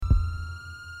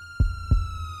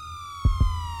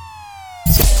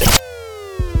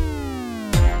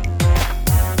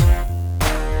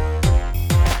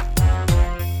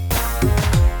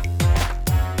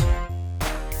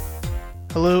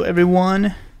Hello,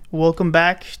 everyone. Welcome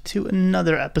back to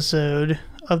another episode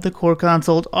of the Core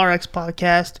Consult RX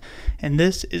podcast, and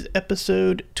this is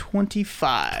episode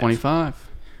 25. 25.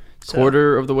 So,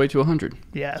 quarter of the way to 100.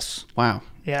 Yes. Wow.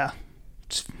 Yeah.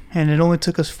 And it only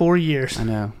took us 4 years. I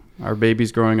know. Our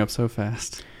baby's growing up so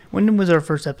fast. When was our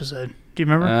first episode? Do you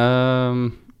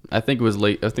remember? I think it was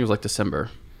late. I think it was like December.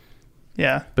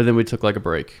 Yeah. But then we took like a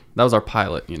break. That was our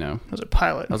pilot, you know. That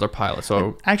was our pilot.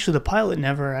 So actually, the pilot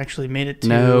never actually made it to...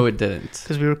 No, it didn't.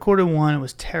 Because we recorded one. It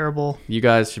was terrible. You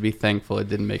guys should be thankful it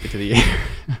didn't make it to the air.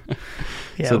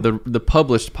 Yeah. So the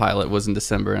published pilot was in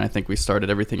December, and I think we started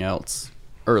everything else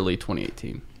early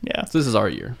 2018. Yeah. So this is our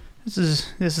year. This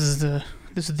is the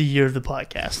year of the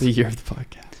podcast. The year of the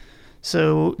podcast.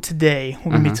 So today we're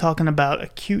going to be talking about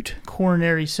acute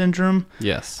coronary syndrome.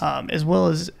 Yes. As well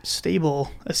as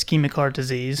stable ischemic heart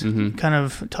disease. Mm-hmm. Kind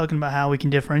of talking about how we can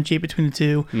differentiate between the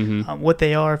two, what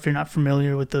they are if you're not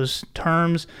familiar with those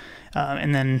terms,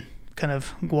 and then kind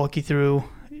of walk you through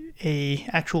a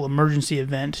actual emergency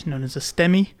event known as a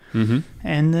STEMI. Mm-hmm.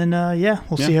 And then,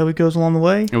 we'll see how it goes along the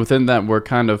way. And within that, we're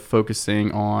kind of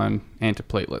focusing on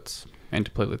antiplatelet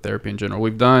therapy in general.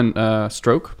 We've done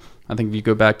stroke. I think if you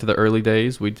go back to the early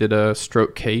days, we did a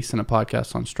stroke case and a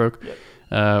podcast on stroke.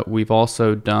 Yep. We've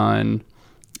also done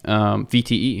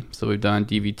VTE. So we've done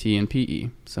DVT and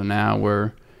PE. So now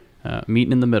we're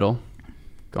meeting in the middle,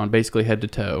 going basically head to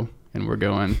toe, and we're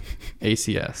going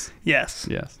ACS. Yes.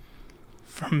 Yes.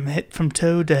 From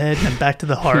toe to head and back to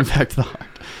the heart. Back to the heart.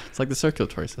 It's like the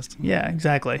circulatory system. Yeah,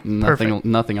 exactly.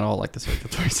 Nothing at all like the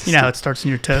circulatory system. You know how it starts in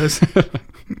your toes?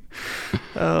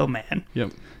 Oh, man.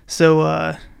 Yep. So,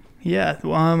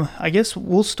 I guess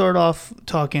we'll start off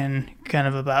talking kind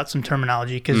of about some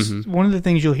terminology, because one of the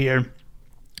things you'll hear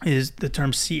is the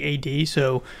term CAD,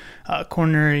 so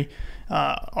coronary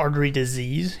artery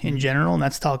disease in general, and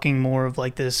that's talking more of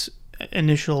like this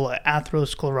initial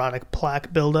atherosclerotic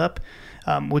plaque buildup,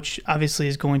 which obviously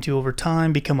is going to over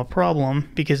time become a problem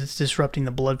because it's disrupting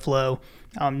the blood flow,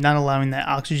 not allowing that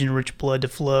oxygen-rich blood to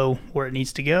flow where it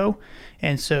needs to go,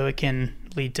 and so it can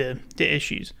lead to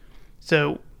issues.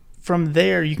 So from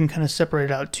there, you can kind of separate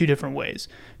it out two different ways.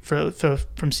 From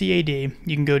CAD, you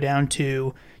can go down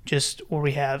to just where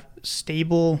we have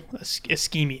stable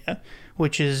ischemia,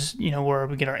 which is, where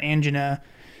we get our angina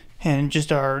and just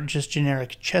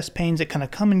generic chest pains that kind of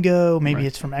come and go. Maybe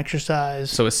it's from exercise.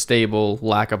 So a stable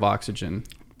lack of oxygen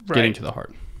getting to the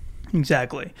heart.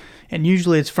 Exactly. And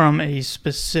usually it's from a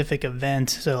specific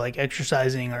event, so like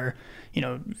exercising or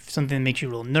something that makes you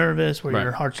real nervous, where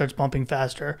your heart starts pumping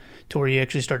faster, to where you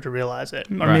actually start to realize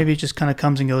it. Or maybe it just kind of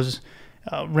comes and goes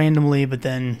randomly, but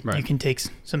then you can take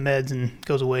some meds and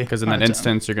goes away. Because in that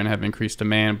instance, you're going to have increased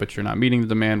demand, but you're not meeting the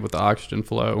demand with the oxygen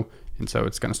flow, and so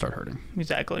it's going to start hurting.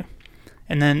 Exactly.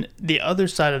 And then the other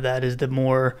side of that is the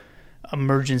more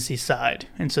emergency side,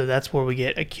 and so that's where we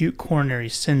get acute coronary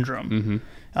syndrome.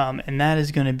 And that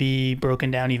is going to be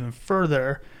broken down even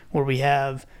further, where we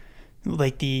have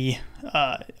like the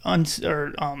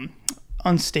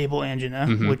unstable angina,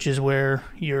 which is where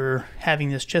you're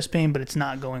having this chest pain, but it's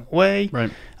not going away.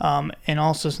 Right. And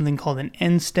also something called an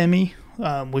STEMI,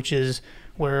 which is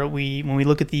where when we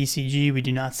look at the ECG, we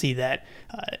do not see that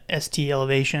ST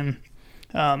elevation.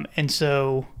 And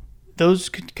so those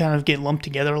could kind of get lumped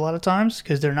together a lot of times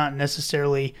because they're not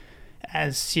necessarily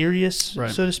as serious,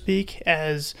 so to speak,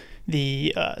 as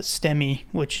the STEMI,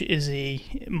 which is a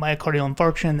myocardial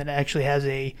infarction that actually has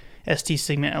a ST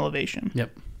segment elevation.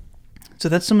 Yep. So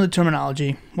that's some of the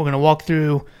terminology. We're going to walk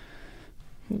through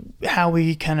how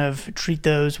we kind of treat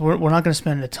those. We're not going to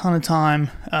spend a ton of time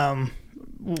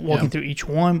walking through each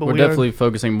one, but we're definitely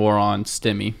focusing more on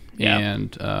STEMI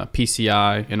and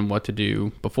PCI and what to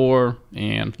do before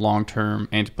and long-term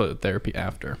antiplatelet therapy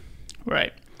after.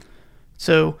 Right.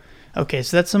 So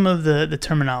that's some of the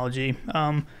terminology.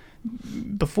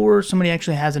 Before somebody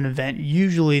actually has an event,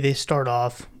 usually they start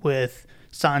off with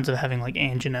signs of having like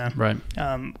angina,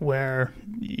 where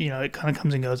it kind of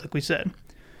comes and goes, like we said.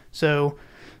 So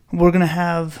we're going to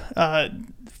have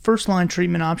first line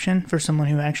treatment option for someone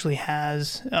who actually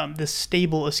has this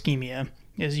stable ischemia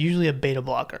is usually a beta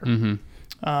blocker.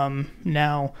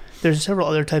 Now, there's several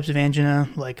other types of angina,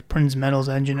 like Prinz-Metal's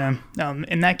angina.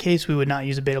 In that case, we would not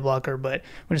use a beta blocker, but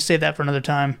I'm going to save that for another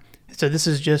time. So this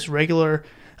is just regular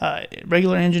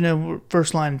angina,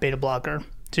 first line beta blocker.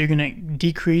 So you're going to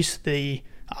decrease the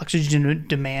oxygen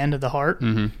demand of the heart,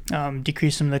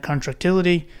 decrease some of the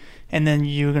contractility, and then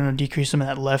you're going to decrease some of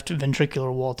that left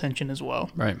ventricular wall tension as well.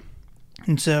 Right.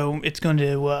 And so it's going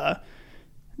to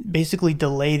basically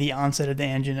delay the onset of the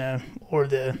angina or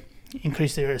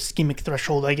increase their ischemic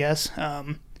threshold, I guess,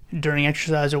 during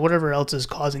exercise or whatever else is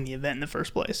causing the event in the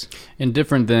first place. And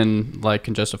different than like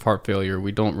congestive heart failure,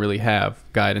 we don't really have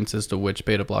guidance as to which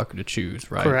beta blocker to choose,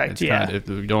 right? Correct, It's yeah. Kind of,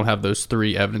 we don't have those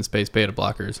 3 evidence-based beta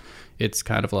blockers. It's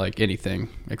kind of like anything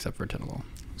except for atenolol.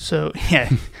 So, yeah.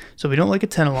 So we don't like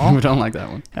atenolol. We don't like that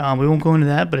one. We won't go into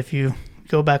that, but if you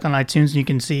go back on iTunes, you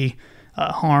can see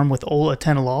harm with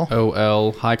atenolol.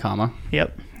 OL high comma.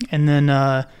 Yep. And then,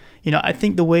 I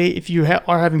think the way, if you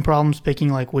are having problems picking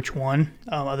like which one,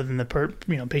 other than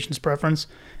the patient's preference,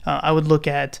 I would look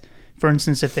at, for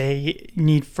instance, if they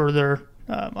need further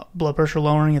blood pressure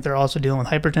lowering, if they're also dealing with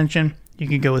hypertension, you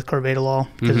can go with carvedilol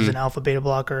because it's an alpha beta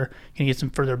blocker. You can get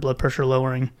some further blood pressure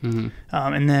lowering.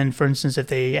 And then, for instance, if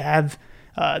they have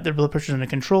their blood pressure under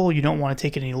control, you don't want to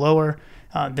take it any lower,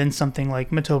 then something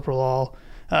like metoprolol,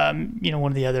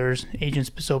 one of the others, agents,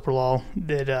 bisoprolol,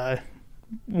 that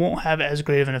won't have as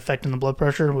great of an effect on the blood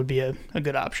pressure would be a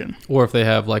good option. Or if they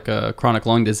have like a chronic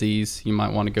lung disease, you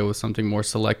might want to go with something more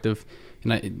selective.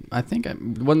 And I think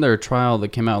wasn't there a trial that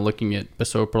came out looking at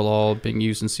bisoprolol being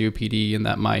used in COPD, and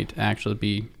that might actually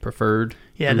be preferred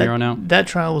from here on out? That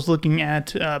trial was looking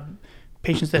at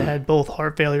patients that had both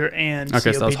heart failure and COPD.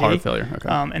 Okay, so that was heart failure. Okay.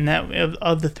 And that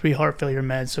of the 3 heart failure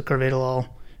meds, so carvedilol,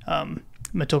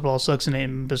 metoprolol, succinate,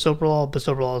 and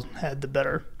bisoprolol had the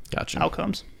better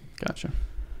outcomes. Gotcha.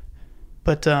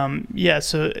 But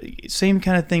so same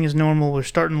kind of thing as normal. We're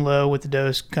starting low with the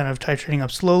dose, kind of titrating up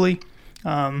slowly.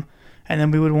 And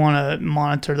then we would want to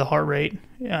monitor the heart rate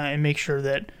and make sure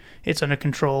that it's under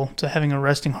control. So having a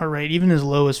resting heart rate, even as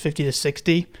low as 50 to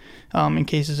 60 in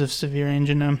cases of severe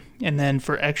angina. And then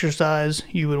for exercise,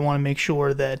 you would want to make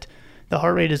sure that the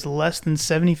heart rate is less than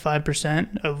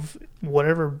 75% of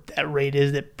whatever that rate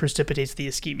is that precipitates the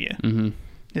ischemia.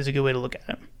 Is a good way to look at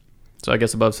it. So I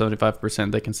guess above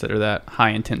 75%, they consider that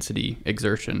high-intensity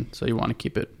exertion. So you want to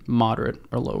keep it moderate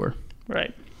or lower.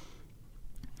 Right.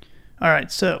 All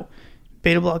right, so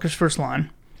beta blockers first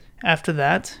line. After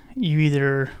that, you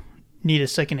either need a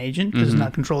second agent because it's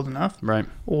not controlled enough. Right.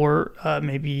 Or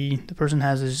maybe the person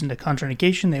has a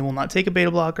contraindication. They will not take a beta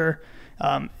blocker.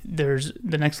 The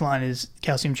next line is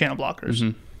calcium channel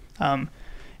blockers.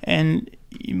 And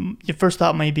your first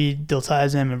thought may be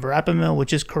diltiazem and verapamil,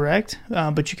 which is correct,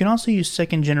 but you can also use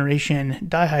second-generation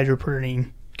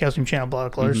dihydropyridine calcium channel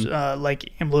blockers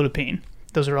like amlodipine.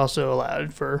 Those are also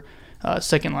allowed for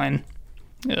second-line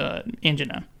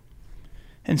angina.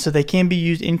 And so they can be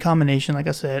used in combination, like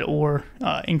I said, or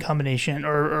in combination,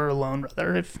 or alone,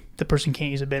 rather, if the person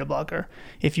can't use a beta blocker.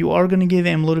 If you are going to give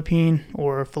amlodipine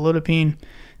or felodipine,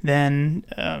 then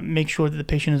make sure that the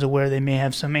patient is aware they may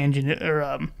have some angina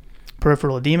or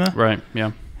peripheral edema. Right,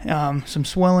 yeah. Some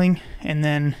swelling, and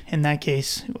then in that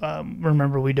case,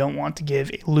 remember we don't want to give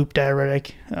a loop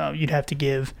diuretic. You'd have to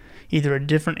give either a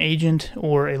different agent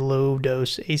or a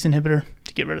low-dose ACE inhibitor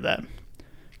to get rid of that,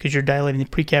 because you're dilating the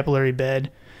precapillary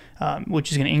bed,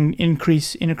 which is going to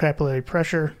increase intercapillary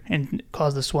pressure and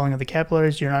cause the swelling of the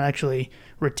capillaries. You're not actually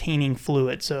retaining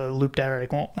fluid, so a loop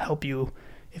diuretic won't help you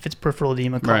if it's peripheral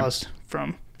edema caused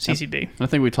from CCB. I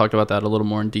think we talked about that a little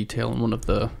more in detail in one of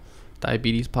the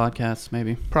diabetes podcasts,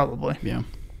 maybe. Probably. Yeah.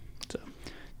 So,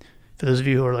 for those of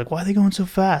you who are like, why are they going so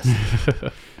fast?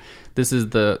 This is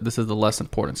the less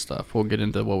important stuff. We'll get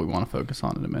into what we want to focus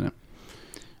on in a minute.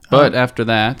 But after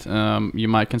that, you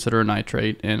might consider a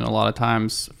nitrate, and a lot of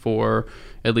times for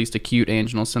at least acute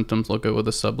anginal symptoms, they'll go with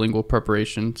a sublingual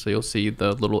preparation. So you'll see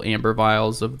the little amber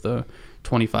vials of the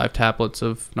 25 tablets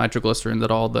of nitroglycerin that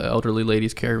all the elderly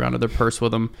ladies carry around in their purse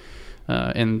with them.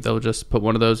 And they'll just put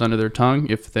one of those under their tongue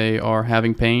if they are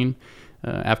having pain.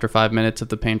 After 5 minutes, if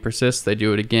the pain persists, they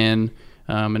do it again.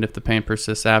 And if the pain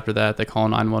persists after that, they call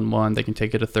 911. They can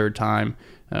take it a third time.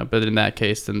 But in that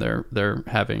case, then they're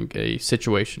having a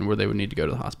situation where they would need to go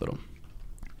to the hospital.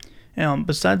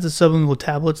 Besides the sublingual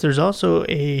tablets, there's also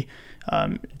a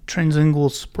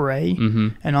translingual spray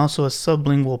and also a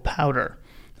sublingual powder.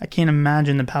 I can't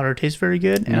imagine the powder tastes very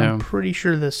good, and I'm pretty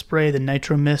sure the spray, the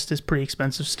nitro mist, is pretty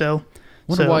expensive still.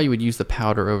 I wonder why you would use the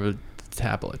powder over the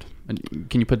tablet.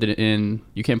 Can you put it in?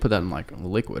 You can't put that in like a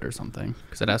liquid or something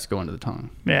because it has to go into the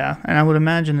tongue. Yeah, and I would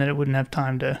imagine that it wouldn't have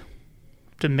time to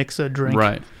mix a drink.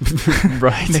 Right.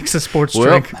 Right. Mix a sports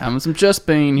drink. Having some chest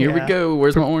pain. Here we go.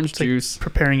 Where's my orange juice? Like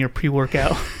preparing your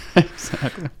pre-workout.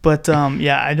 Exactly. But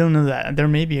I don't know that. There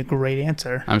may be a great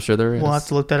answer. I'm sure there is. We'll have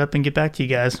to look that up and get back to you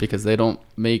guys. Because they don't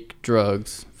make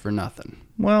drugs for nothing.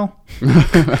 Well,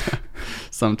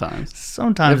 sometimes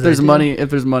if there's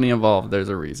money involved, there's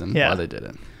a reason why they did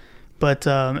it. But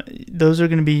those are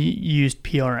going to be used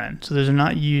PRN. So those are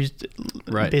not used,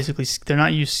 basically, they're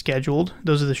not used scheduled.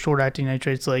 Those are the short-acting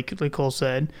nitrates, like Cole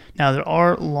said. Now, there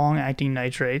are long-acting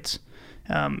nitrates,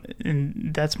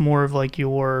 And that's more of like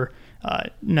your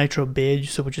NitroBidge,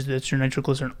 so that's your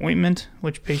nitroglycerin ointment,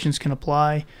 which patients can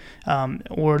apply,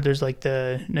 or there's like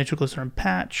the nitroglycerin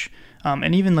patch,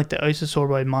 and even like the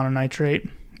isosorbide mononitrate.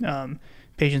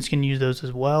 Patients can use those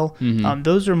as well.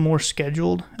 Those are more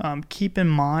scheduled. Keep in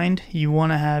mind you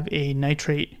want to have a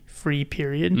nitrate-free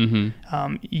period,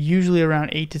 usually around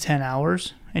 8 to 10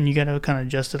 hours, and you got to kind of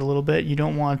adjust it a little bit. You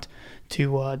don't want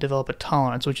to develop a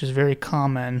tolerance, which is very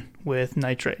common with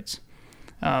nitrates.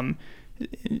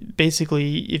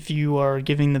 Basically, if you are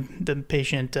giving the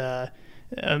patient a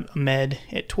med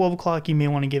at 12 o'clock, you may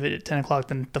want to give it at 10 o'clock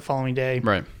the following day.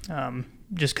 Right.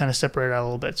 Just kind of separate it out a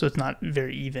little bit so it's not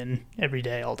very even every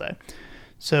day, all day.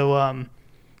 So,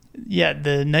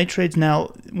 the nitrates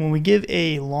now, when we give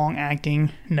a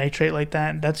long-acting nitrate like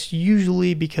that, that's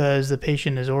usually because the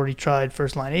patient has already tried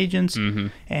first-line agents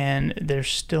and they're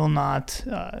still not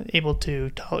able to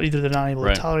either they're not able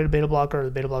to tolerate a beta blocker, or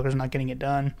the beta blocker is not getting it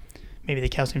done. Maybe the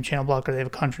calcium channel blocker, they have a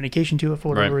contraindication to it for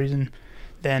whatever reason.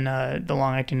 Then the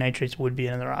long-acting nitrates would be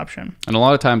another option. And a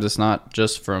lot of times it's not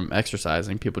just from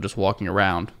exercising. People just walking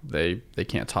around, they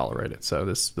can't tolerate it. So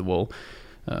this will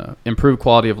improve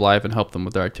quality of life and help them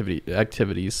with their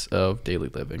activities of daily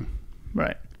living.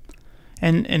 Right.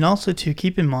 And also to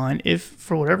keep in mind, if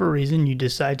for whatever reason you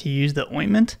decide to use the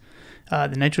ointment,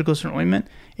 the nitroglycerin ointment,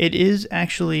 it is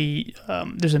actually,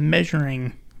 there's a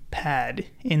measuring pad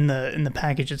in the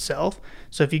package itself.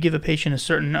 So if you give a patient a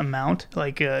certain amount,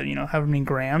 like however many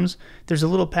grams, there's a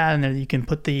little pad in there that you can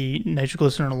put the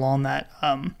nitroglycerin along that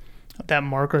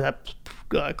marker, that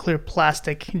clear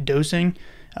plastic dosing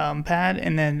pad,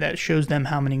 and then that shows them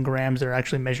how many grams they're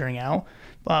actually measuring out.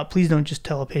 Please don't just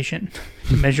tell a patient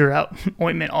to measure out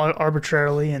ointment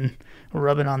arbitrarily and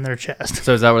rub it on their chest.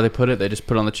 So is that where they put it? They just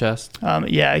put it on the chest?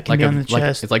 Yeah, it can be on the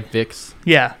chest. It's like Vicks?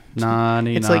 Yeah.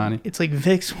 It's like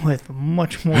Vicks with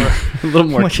much more, a little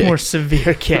more much kick. More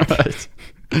severe kick. Right.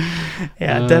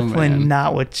 Yeah, definitely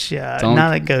not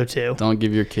not a go-to. Don't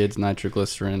give your kids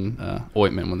nitroglycerin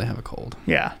ointment when they have a cold.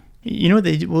 Yeah. You know what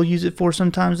they will use it for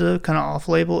sometimes, though, kind of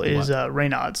off-label, is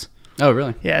Raynaud's. Oh,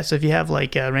 really? Yeah, so if you have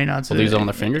like Raynaud's, they'll use it on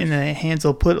their fingers? In the hands,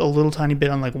 they'll put a little tiny bit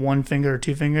on like one finger or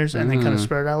two fingers, and then kind of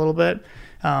spread it out a little bit,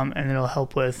 and it'll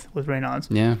help with Raynaud's.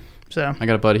 Yeah. So I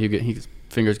got a buddy his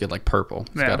fingers get like purple.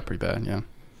 He's got it pretty bad. Yeah.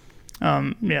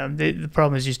 The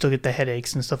problem is you still get the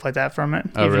headaches and stuff like that from it,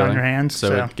 even really? on your hands.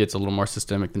 So it gets a little more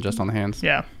systemic than just on the hands.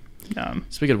 Yeah.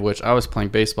 Speaking of which, I was playing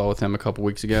baseball with him a couple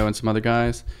weeks ago and some other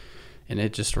guys, and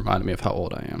it just reminded me of how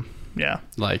old I am. Yeah.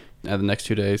 Like, the next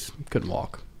 2 days, couldn't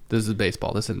walk. This is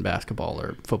baseball. This isn't basketball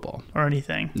or football. Or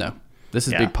anything. No. This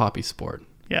is Big Poppy sport.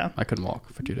 Yeah. I couldn't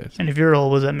walk for 2 days. And if you're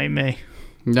old, what does that make me?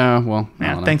 No, well,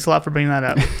 yeah, thanks a lot for bringing that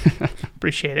up.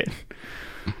 Appreciate it.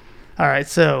 All right,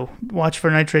 so watch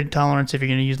for nitrate intolerance if you're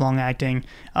going to use long-acting.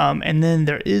 And then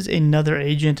there is another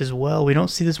agent as well. We don't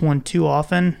see this one too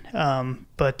often,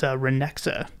 but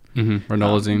Renexa.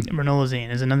 Ranolazine.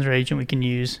 Ranolazine is another agent we can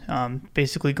use.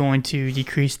 Basically going to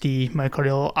decrease the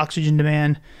myocardial oxygen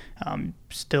demand,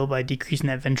 still by decreasing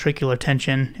that ventricular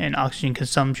tension and oxygen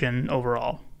consumption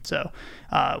overall. So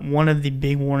one of the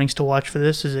big warnings to watch for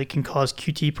this is it can cause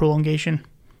QT prolongation,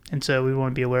 and so we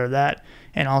want to be aware of that.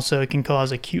 And also it can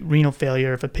cause acute renal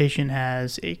failure if a patient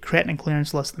has a creatinine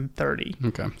clearance less than 30.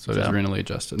 Okay, so it is renally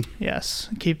adjusted. Yes,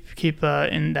 keep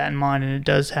that in mind, and it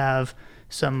does have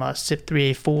some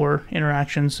CYP3A4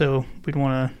 interactions, so we'd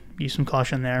want to use some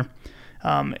caution there.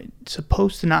 It's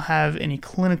supposed to not have any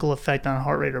clinical effect on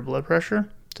heart rate or blood pressure,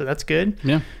 so that's good.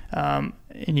 Yeah.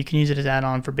 And you can use it as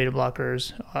add-on for beta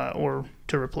blockers or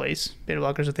to replace beta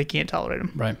blockers if they can't tolerate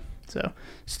them. Right. So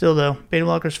still, though, beta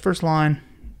blockers first line,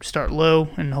 start low,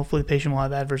 and hopefully the patient will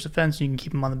have adverse events, and you can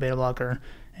keep them on the beta blocker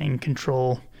and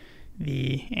control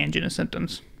the angina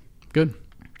symptoms. Good.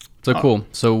 So cool.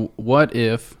 So what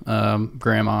if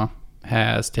grandma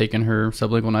has taken her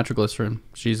sublingual nitroglycerin?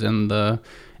 She's in the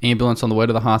ambulance on the way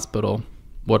to the hospital.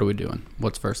 What are we doing?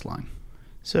 What's first line?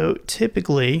 So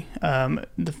typically,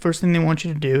 the first thing they want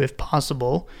you to do, if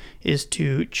possible, is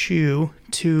to chew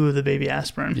 2 of the baby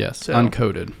aspirin. Yes, so,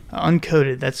 uncoated.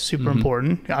 Uncoated, that's super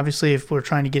important. Obviously, if we're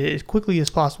trying to get it as quickly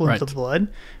as possible into the blood,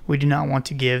 we do not want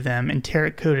to give them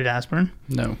enteric-coated aspirin.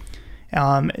 No.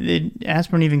 The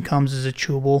aspirin even comes as a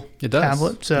chewable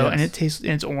tablet. So, and it tastes,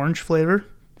 and it's orange flavor,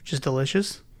 which is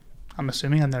delicious. I'm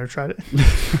assuming. I've never tried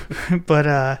it.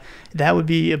 But that would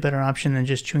be a better option than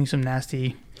just chewing some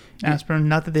nasty aspirin.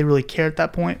 Not that they really care at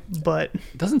that point, but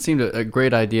it doesn't seem a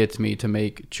great idea to me to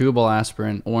make chewable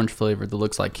aspirin orange flavored that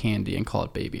looks like candy and call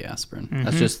it baby aspirin.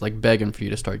 That's just like begging for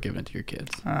you to start giving it to your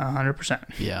kids. 100%.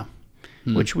 Yeah.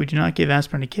 Which we do not give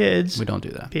aspirin to kids. We don't do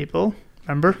that. People.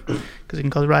 Remember? Because it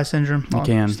can cause Rye syndrome. It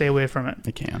can. Stay away from it.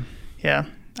 It can. Yeah.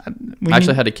 I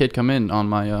actually had a kid come in on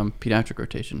my pediatric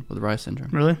rotation with Rye syndrome.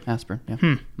 Really? Aspirin,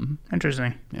 yeah.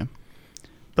 Interesting. Yeah.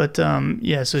 But,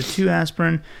 so 2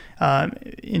 aspirin.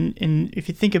 If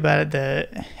you think about it,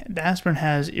 the aspirin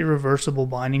has irreversible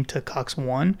binding to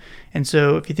COX-1. And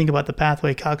so if you think about the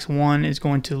pathway, COX-1 is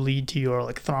going to lead to your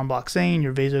like thromboxane,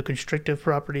 your vasoconstrictive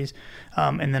properties.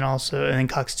 And then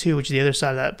COX-2, which is the other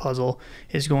side of that puzzle,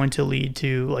 is going to lead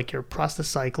to like your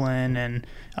prostacyclin and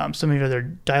some of your other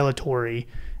dilatory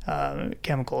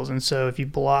chemicals. And so if you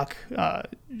block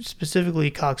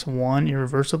specifically COX-1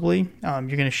 irreversibly, you're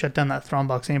going to shut down that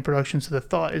thromboxane production. So the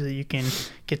thought is that you can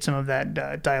get some of that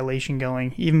dilation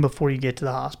going even before you get to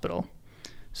the hospital.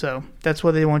 So that's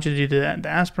what they want you to do to the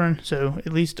aspirin. So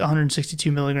at least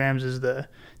 162 milligrams is the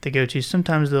go-to.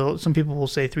 Sometimes some people will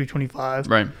say 325.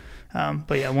 Right.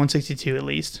 But yeah, 162 at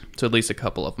least. So at least a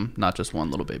couple of them, not just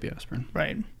one little baby aspirin.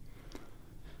 Right.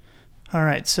 All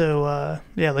right, so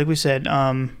like we said,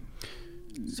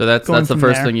 so that's the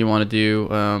first thing you want to do.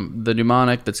 The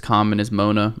mnemonic that's common is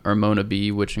MONA or MONA B,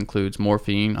 which includes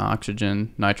morphine,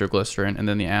 oxygen, nitroglycerin, and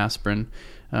then the aspirin.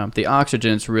 The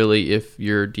oxygen is really if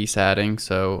you're desatting,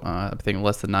 so I think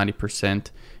less than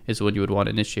 90% is when you would want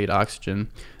to initiate oxygen.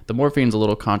 The morphine's a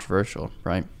little controversial,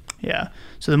 right? Yeah.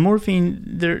 So the morphine,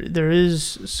 there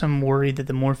is some worry that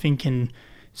the morphine can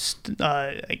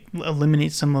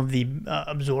eliminate some of the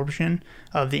absorption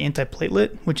of the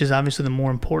antiplatelet, which is obviously the more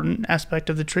important aspect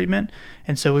of the treatment.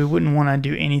 And so we wouldn't want to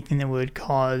do anything that would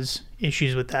cause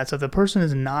issues with that. So if the person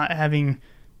is not having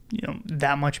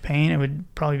that much pain, it would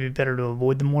probably be better to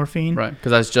avoid the morphine. Right,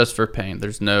 because that's just for pain.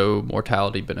 There's no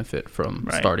mortality benefit from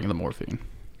starting the morphine.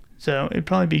 So it'd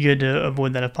probably be good to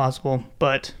avoid that if possible,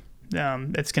 but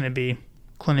it's going to be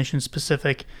clinician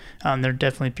specific. There are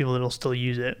definitely people that will still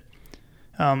use it.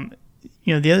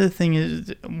 The other thing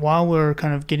is, while we're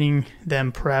kind of getting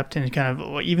them prepped and kind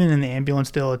of even in the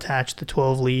ambulance, they'll attach the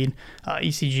 12 lead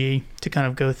ECG to kind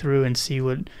of go through and see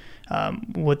what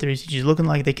their ECG is looking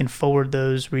like. They can forward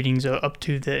those readings up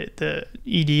to the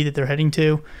ED that they're heading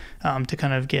to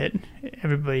kind of get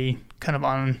everybody kind of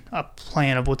on a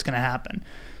plan of what's going to happen.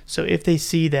 So if they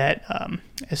see that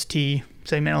ST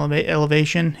segment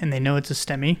elevation and they know it's a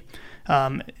STEMI,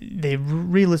 they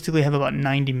realistically have about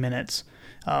 90 minutes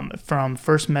from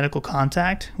first medical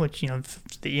contact, which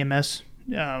the EMS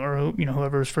or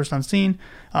whoever is first on scene,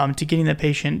 to getting the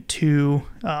patient to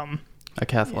a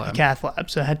cath lab.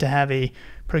 So I had to have a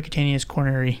percutaneous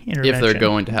coronary intervention. If they're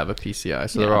going to have a PCI.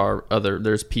 So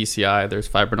there's PCI, there's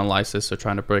fibrinolysis, so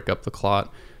trying to break up the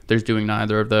clot. There's doing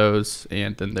neither of those,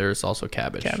 and then there's also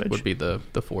CABG. Would be the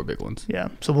 4 big ones. Yeah,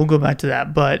 so we'll go back to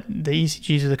that, but the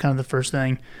ECGs are kind of the first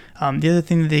thing. The other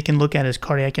thing that they can look at is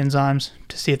cardiac enzymes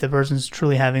to see if the person's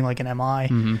truly having like an MI.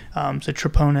 Mm-hmm. So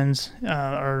troponins,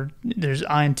 there's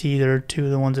INT, there are 2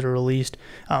 of the ones that are released.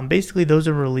 Basically, those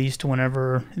are released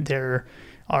whenever there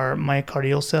are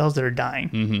myocardial cells that are dying.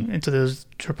 Mm-hmm. And so those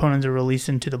troponins are released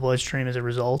into the bloodstream as a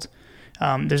result.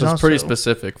 So it's pretty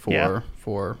specific for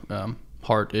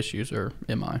heart issues or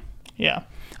MI. Yeah.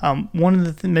 One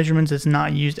of the measurements that's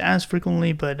not used as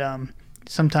frequently, but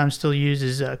sometimes still used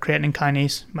is creatinine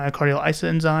kinase myocardial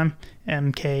isoenzyme,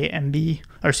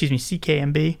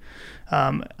 CKMB.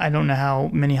 I don't know how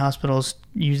many hospitals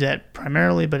use that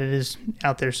primarily, but it is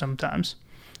out there sometimes.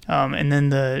 And then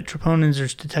the troponins are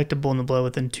detectable in the blood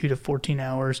within 2 to 14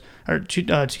 hours, or 2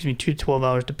 to 12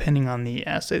 hours, depending on the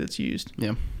assay that's used.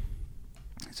 Yeah.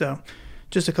 So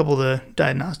just a couple of the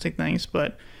diagnostic things,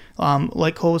 but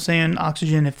like Cole was saying,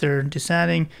 oxygen if they're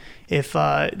desatting. If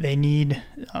they need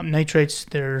nitrates,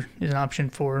 there is an option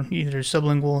for either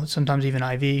sublingual, sometimes even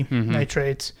IV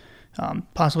nitrates,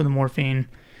 possibly the morphine.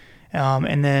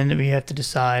 And then we have to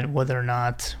decide whether or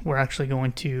not we're actually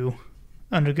going to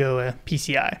undergo a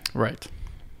PCI. Right.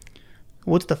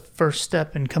 What's the first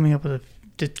step in coming up with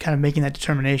kind of making that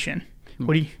determination?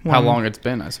 What do you want? How long it's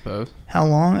been, I suppose. How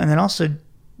long, and then also,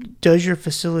 does your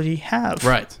facility have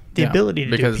the ability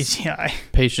to do PCI?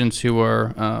 Patients who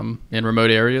are in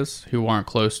remote areas, who aren't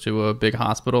close to a big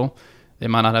hospital, they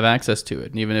might not have access to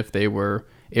it. And even if they were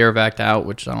air vac'd out,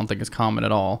 which I don't think is common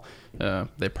at all,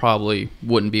 they probably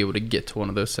wouldn't be able to get to one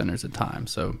of those centers in time.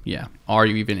 So, yeah, are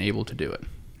you even able to do it?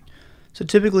 So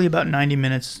typically about 90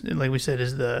 minutes, like we said,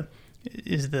 is the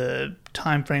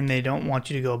time frame. They don't want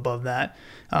you to go above that.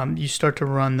 You start to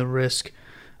run the risk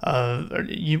of,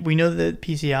 we know that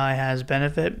PCI has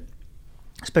benefit,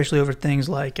 especially over things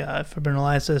like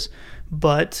fibrinolysis.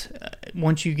 But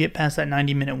once you get past that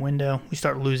 90-minute window, we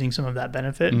start losing some of that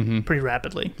benefit pretty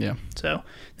rapidly. Yeah. So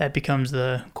that becomes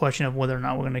the question of whether or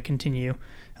not we're going to continue.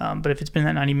 But if it's been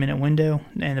that 90-minute window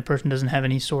and the person doesn't have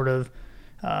any sort of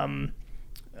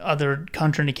other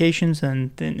contraindications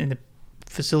and the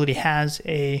facility has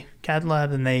a cath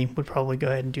lab, then they would probably go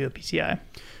ahead and do a PCI.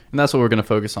 And that's what we're going to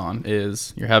focus on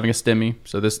is you're having a STEMI.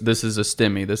 So this is a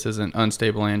STEMI. This isn't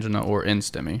unstable angina or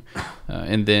in-STEMI.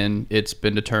 And then it's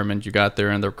been determined you got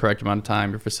there in the correct amount of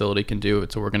time, your facility can do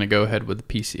it. So we're going to go ahead with the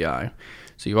PCI.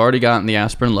 So you've already gotten the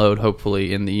aspirin load,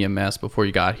 hopefully, in the EMS before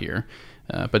you got here.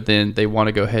 But then they want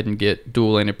to go ahead and get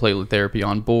dual antiplatelet therapy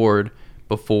on board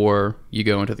before you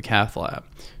go into the cath lab.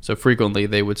 So frequently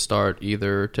they would start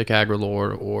either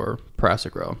ticagrelor or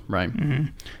prasugrel, right?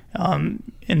 Mm-hmm.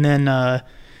 And then...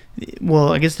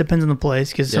 well, I guess it depends on the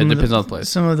place because some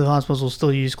of the hospitals will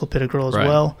still use clopidogrel as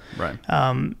well.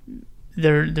 Right.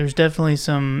 There's definitely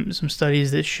some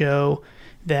studies that show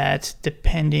that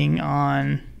depending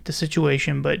on the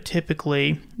situation, but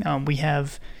typically we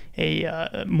have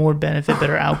a more benefit,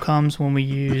 better outcomes when we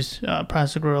use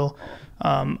prasugrel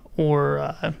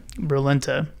or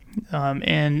Brilinta.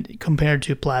 And compared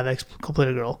to Plavix,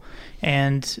 clopidogrel.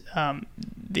 And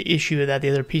the issue of that, the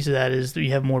other piece of that is that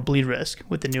you have more bleed risk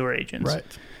with the newer agents. Right.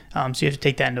 So you have to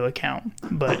take that into account.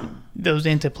 But those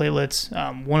antiplatelets,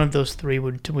 one of those three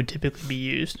would typically be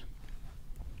used.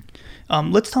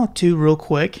 Let's talk too real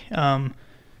quick,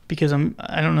 because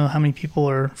I don't know how many people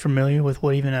are familiar with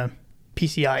what even a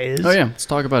PCI is. Oh yeah, let's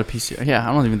talk about a PCI. Yeah,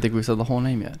 I don't even think we said the whole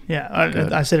name yet. Yeah,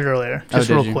 I said it earlier, just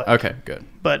real quick. Okay, good.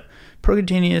 But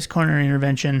percutaneous coronary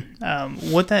intervention,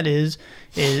 what that is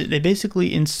they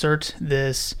basically insert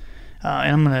this,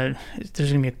 and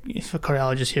there's going to be, if a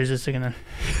cardiologist hears this, they're going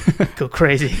to go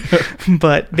crazy.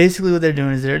 But basically what they're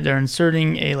doing is they're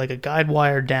inserting a guide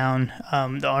wire down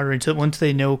the artery. So once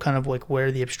they know kind of like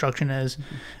where the obstruction is,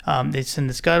 they send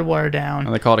this guide wire down.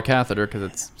 And they call it a catheter because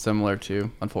it's similar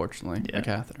to, unfortunately, a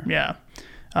catheter. Yeah.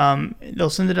 They'll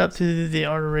send it up through the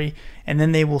artery, and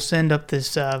then they will send up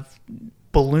this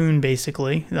balloon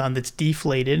basically that's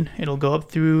deflated. It'll go up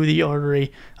through the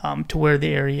artery to where the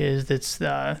area is that's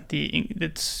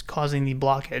causing the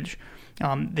blockage.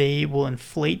 They will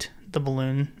inflate the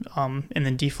balloon and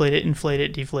then deflate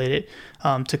it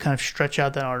to kind of stretch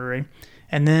out that artery.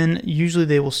 And then usually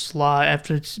they will slide,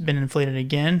 after it's been inflated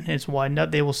again, it's widened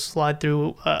up, they will slide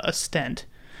through a stent,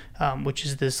 which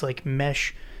is this like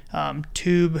mesh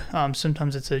tube.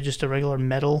 Sometimes it's just a regular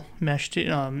metal mesh made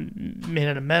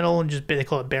out of metal. They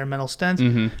call it bare metal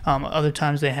stent. Other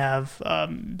times they have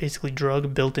basically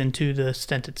drug built into the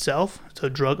stent itself, so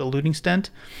drug-eluting stent.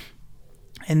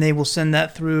 And they will send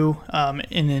that through,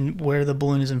 and then where the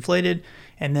balloon is inflated.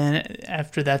 And then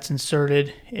after that's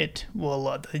inserted, it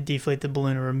will deflate the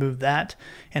balloon and remove that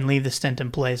and leave the stent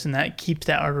in place. And that keeps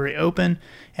that artery open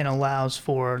and allows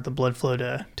for the blood flow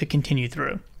to continue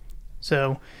through.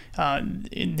 So,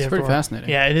 it's pretty fascinating.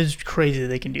 Yeah, it is crazy that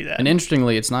they can do that. And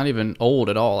interestingly, it's not even old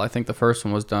at all. I think the first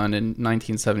one was done in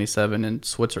 1977 in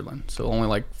Switzerland, so only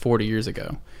like 40 years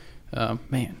ago.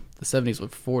 Man, the 70s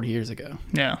was 40 years ago.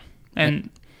 Yeah.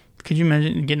 And could you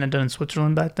imagine getting that done in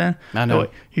Switzerland back then? I know.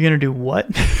 Oh, you're going to do what?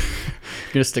 You're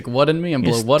going to stick what in me and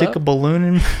blow what up? Stick a balloon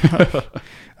in me?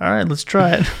 All right, let's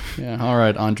try it. Yeah, all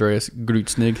right, Andreas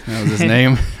Grutznig. That was his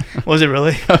name. Was it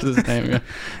really? That was his name, yeah.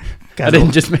 God, I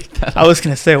didn't just make that up. I was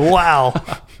going to say, wow.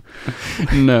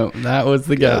 No, that was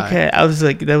the guy. Okay, I was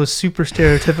like, that was super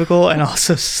stereotypical and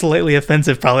also slightly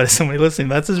offensive probably to somebody listening.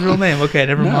 That's his real name. Okay,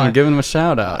 never mind. I'm giving him a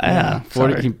shout out. Yeah,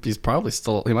 40, he's probably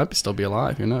still, he might still be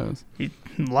alive. Who knows?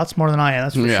 Lots more than I am,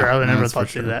 that's for sure. I would have never thought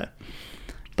to do that.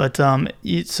 But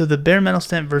so the bare metal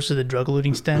stent versus the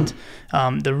drug-eluting stent,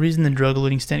 the reason the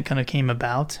drug-eluting stent kind of came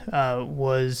about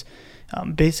was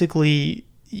basically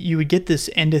you would get this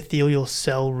endothelial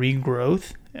cell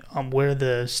regrowth where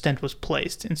the stent was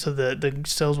placed. And so the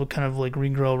cells would kind of like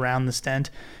regrow around the stent.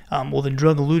 Well, the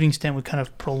drug-eluting stent would kind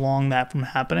of prolong that from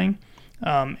happening.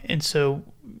 And so,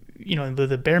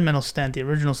 the bare metal stent, the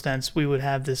original stents, we would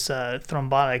have this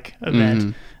thrombotic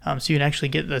event. So you'd actually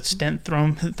get the stent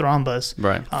thrombus.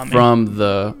 Right.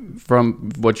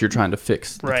 From what you're trying to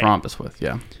fix the thrombus with,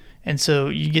 yeah. And so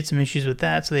you get some issues with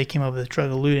that. So they came up with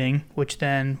drug-eluting, which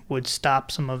then would stop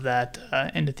some of that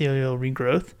endothelial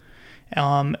regrowth.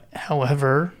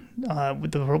 However,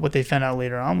 what they found out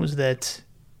later on was that,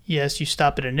 yes, you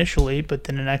stop it initially, but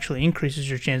then it actually increases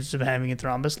your chances of having a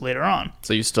thrombus later on.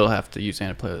 So you still have to use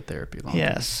antiplatelet therapy long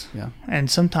Yes. term. Yeah.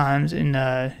 And sometimes,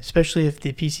 especially if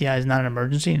the PCI is not an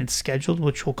emergency and it's scheduled,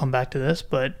 which we'll come back to this,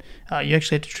 but you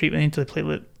actually have to treat with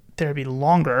antiplatelet therapy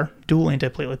longer, dual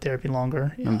antiplatelet therapy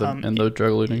longer, and the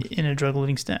drug-eluting in a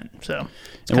drug-eluting stent. So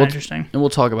it's kind of interesting. And we'll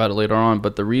talk about it later on,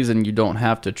 but the reason you don't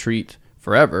have to treat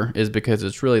forever is because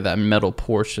it's really that metal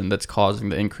portion that's causing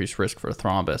the increased risk for a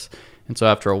thrombus. And so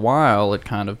after a while, it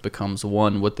kind of becomes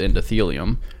one with the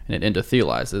endothelium, and it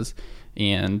endothelializes,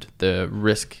 and the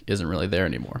risk isn't really there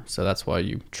anymore. So that's why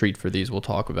you treat for these. We'll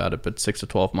talk about it, but 6 to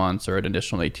 12 months or an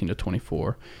additional 18 to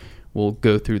 24. We'll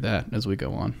go through that as we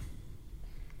go on.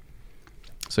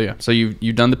 So yeah, so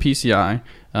you've done the PCI,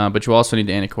 but you also need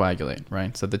to anticoagulate,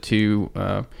 right? So the two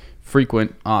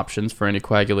frequent options for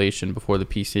anticoagulation before the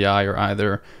PCI are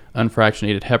either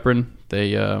unfractionated heparin,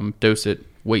 they dose it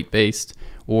weight-based,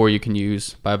 or you can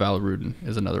use bivalirudin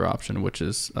is another option, which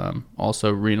is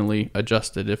also renally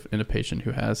adjusted if in a patient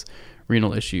who has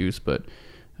renal issues, but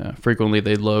frequently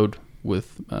they load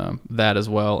with that as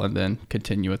well and then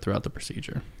continue it throughout the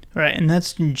procedure. Right, and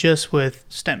that's just with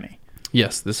STEMI.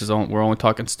 Yes, we're only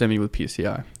talking STEMI with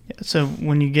PCI. Yeah, so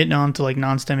when you get on to like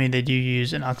non-STEMI, they do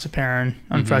use enoxaparin,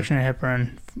 unfractionated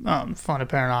heparin,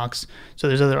 fondaparin. So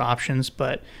there's other options,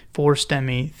 but for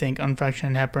STEMI, think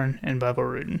unfractionated heparin and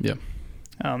bivalirudin. Yeah.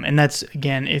 And that's,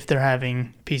 again, if they're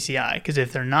having PCI, because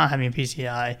if they're not having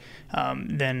PCI,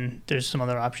 then there's some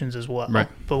other options as well. Right.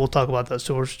 But we'll talk about those.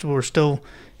 So we're still,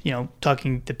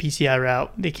 talking the PCI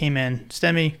route. They came in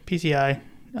STEMI, PCI.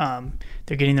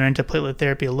 They're getting their antiplatelet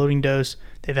therapy, a loading dose.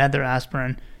 They've had their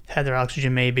aspirin, had their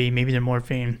oxygen maybe their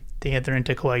morphine. They had their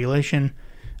anticoagulation,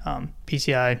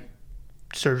 PCI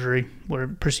surgery or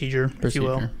procedure, if you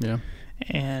will. Yeah.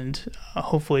 And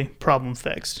hopefully problem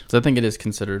fixed. So I think it is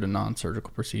considered a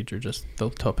non-surgical procedure. Just they'll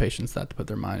tell patients that to put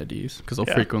their mind at ease because they'll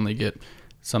frequently get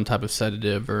some type of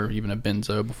sedative or even a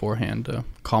benzo beforehand to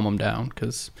calm them down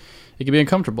because it can be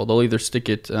uncomfortable. They'll either stick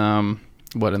it in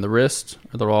the wrist,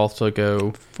 or they'll also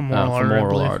go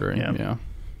femoral artery. Yeah.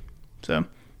 So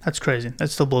that's crazy.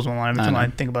 That still blows my mind every time I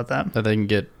think about that. That they can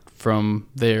get from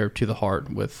there to the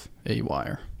heart with a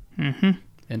wire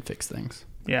and fix things.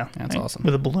 Yeah. That's awesome.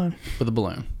 With a balloon.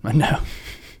 I know.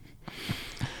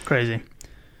 Crazy.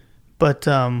 But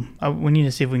we need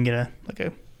to see if we can get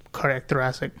a cardiac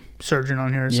thoracic surgeon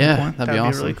on here at some point. That'd be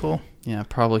awesome. Really cool. Yeah,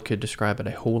 probably could describe it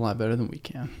a whole lot better than we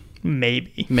can.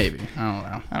 Maybe. I don't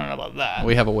know. I don't know about that.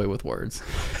 We have a way with words.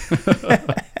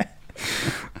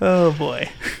 Oh, boy.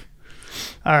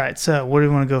 All right, so where do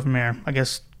we want to go from here? I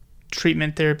guess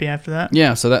treatment therapy after that?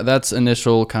 Yeah, so that's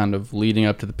initial kind of leading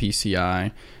up to the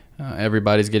PCI.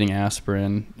 Everybody's getting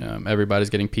aspirin. Everybody's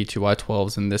getting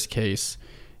P2Y12s in this case.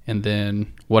 And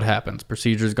then what happens?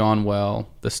 Procedure's gone well.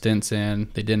 The stent's in.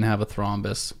 They didn't have a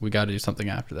thrombus. We got to do something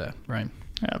after that, right?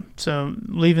 Yeah, so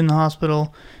leaving the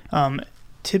hospital.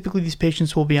 Typically, these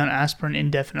patients will be on aspirin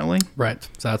indefinitely. Right.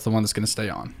 So that's the one that's going to stay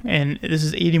on. And this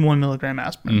is 81 milligram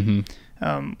aspirin.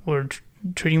 We're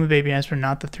treating with baby aspirin,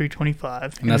 not the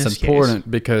 325. And that's important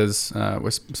because,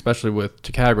 especially with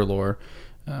ticagrelor,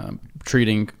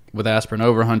 treating with aspirin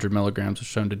over 100 milligrams is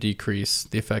shown to decrease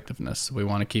the effectiveness. We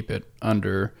want to keep it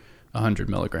under 100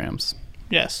 milligrams.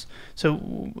 Yes.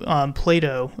 So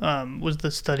Plato was the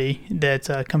study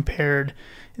that compared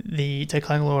the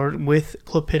ticagrelor with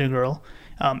clopidogrel.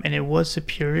 And it was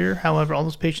superior. However, all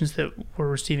those patients that were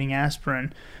receiving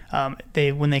aspirin,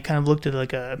 when they kind of looked at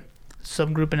like a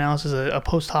subgroup analysis, a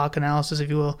post hoc analysis, if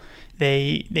you will,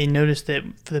 they noticed that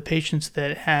for the patients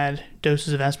that had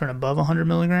doses of aspirin above 100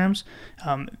 milligrams,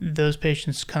 those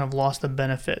patients kind of lost the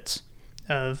benefits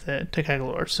of the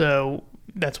ticagrelor. So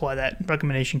that's why that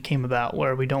recommendation came about,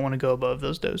 where we don't want to go above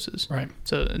those doses. Right.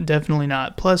 So definitely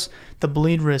not. Plus, the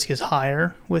bleed risk is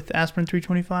higher with aspirin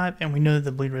 325, and we know that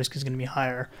the bleed risk is going to be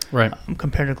higher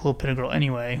compared to clopidogrel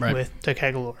anyway with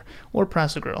ticagrelor or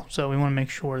prasugrel. So we want to make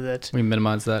sure that we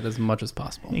minimize that as much as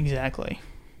possible. Exactly.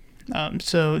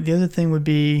 So the other thing would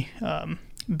be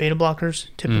beta blockers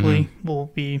typically will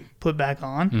be put back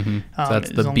on. So that's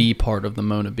the B part of the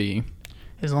MONA B.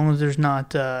 As long as there's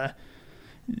not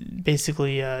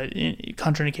basically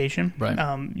contraindication. Right.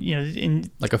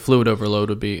 Like a fluid overload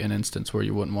would be an instance where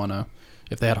you wouldn't want to,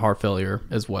 if they had heart failure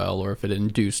as well, or if it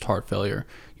induced heart failure,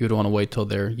 you would want to wait till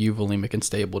they're euvolemic and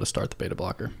stable to start the beta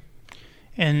blocker.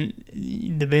 And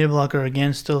the beta blocker,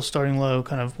 again, still starting low,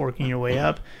 kind of working your way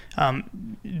up,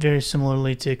 very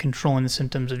similarly to controlling the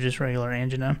symptoms of just regular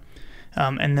angina.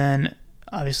 And then,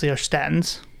 obviously, our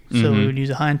statins. So we would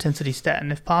use a high-intensity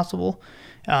statin if possible.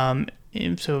 So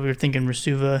if you're thinking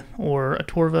Rasuva or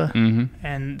Atorva,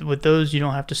 and with those, you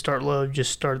don't have to start low,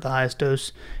 just start at the highest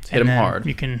dose. Hit them hard.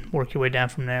 You can work your way down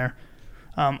from there.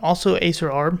 Also, ACE or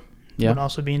ARB would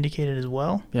also be indicated as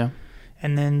well. Yeah.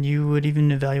 And then you would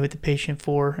even evaluate the patient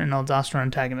for an aldosterone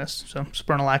antagonist, so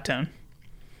spironolactone.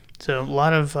 So a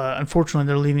lot of, unfortunately,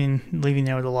 they're leaving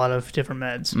there with a lot of different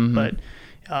meds, but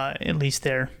at least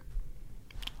their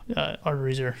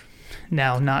arteries are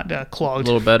now not clogged.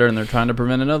 A little better, and they're trying to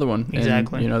prevent another one.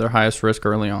 Exactly. And, their highest risk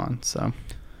early on. So,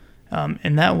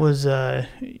 and that was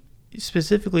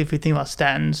specifically if we think about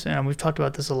statins, and we've talked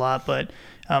about this a lot, but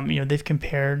they've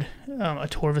compared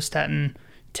atorvastatin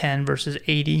 10 versus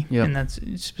 80, and that's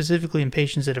specifically in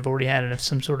patients that have already had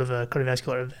some sort of a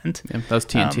cardiovascular event. Yeah, that's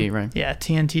TNT, right? Yeah,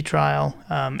 TNT trial,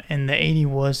 and the 80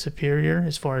 was superior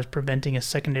as far as preventing a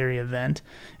secondary event,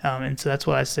 and so that's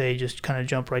why I say just kind of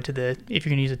jump right to if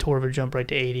you're going to use atorva, jump right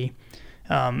to 80.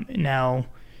 Now,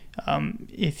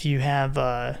 if you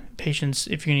have patients,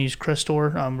 if you're going to use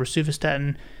Crestor,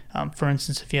 rosuvastatin, for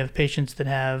instance, if you have patients that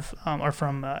are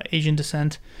from Asian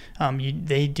descent,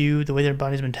 they do, the way their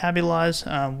body's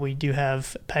metabolized, we do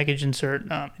have package insert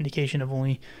indication of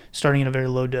only starting at a very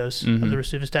low dose of the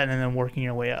rosuvastatin and then working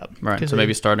your way up. Right, so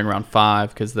maybe starting around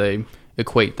 5 because they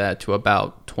equate that to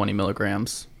about 20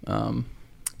 milligrams in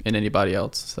anybody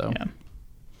else. So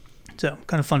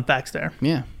kind of fun facts there.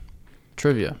 Yeah,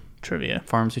 trivia.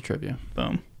 Pharmacy trivia.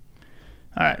 Boom.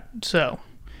 All right, so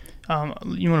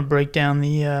you want to break down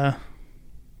the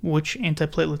which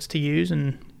antiplatelets to use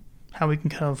and how we can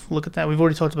kind of look at that? We've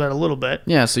already talked about it a little bit.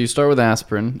 Yeah, so you start with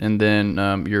aspirin, and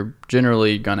then you're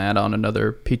generally going to add on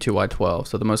another P2Y12.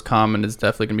 So the most common is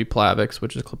definitely going to be Plavix,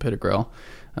 which is clopidogrel.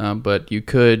 But you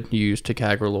could use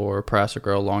ticagrelor or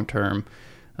prasugrel long-term.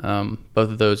 Both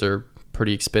of those are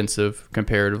pretty expensive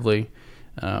comparatively.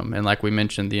 And like we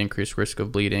mentioned, the increased risk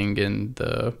of bleeding and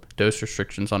the dose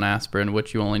restrictions on aspirin,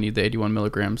 which you only need the 81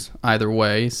 milligrams either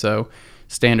way. So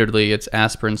standardly, it's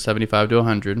aspirin 75 to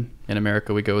 100. In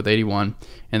America, we go with 81,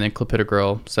 and then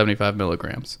clopidogrel 75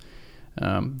 milligrams.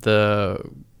 A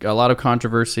lot of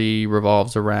controversy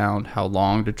revolves around how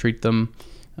long to treat them.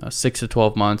 6 to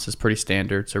 12 months is pretty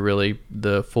standard. So really,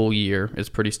 the full year is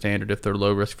pretty standard if they're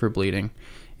low risk for bleeding.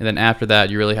 And then after that,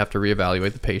 you really have to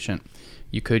reevaluate the patient.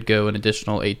 You could go an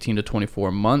additional 18 to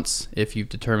 24 months if you've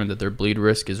determined that their bleed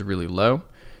risk is really low.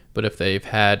 But if they've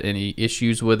had any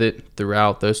issues with it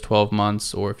throughout those 12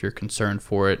 months, or if you're concerned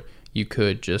for it, you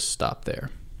could just stop there.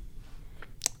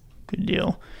 Good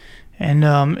deal.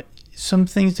 And some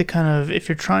things to kind of, if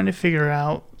you're trying to figure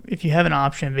out, if you have an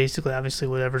option, basically, obviously,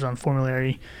 whatever's on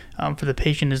formulary for the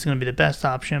patient is going to be the best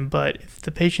option. But if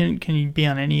the patient can be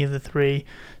on any of the three,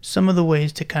 some of the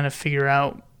ways to kind of figure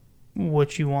out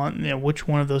what you want, which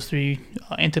one of those three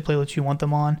antiplatelets you want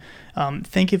them on.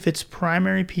 Think if it's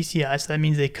primary PCI, so that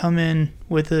means they come in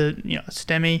with a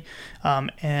STEMI,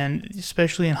 and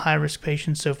especially in high-risk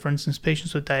patients. So, for instance,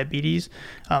 patients with diabetes,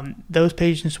 those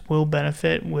patients will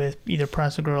benefit with either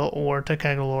prasugrel or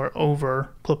ticagrelor over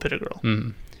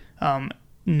clopidogrel.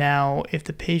 Now, if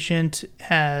the patient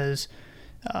has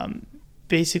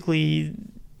basically,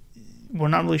 we're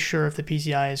not really sure if the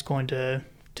PCI is going to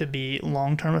be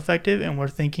long-term effective, and we're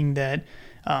thinking that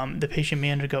the patient may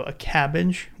undergo a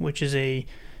CABG, which is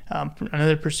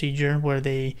another procedure where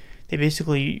they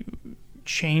basically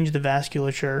change the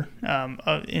vasculature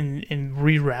and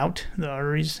reroute the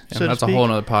arteries. And so that's a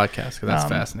whole other podcast because that's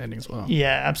fascinating as well.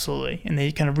 Yeah, absolutely. And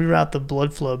they kind of reroute the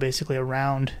blood flow basically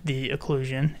around the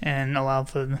occlusion and allow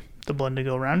for the blood to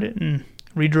go around it and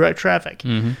redirect traffic.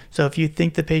 So if you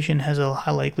think the patient has a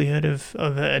high likelihood of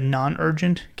a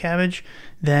non-urgent CABG,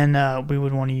 then we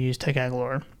would want to use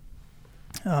ticagrelor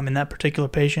in that particular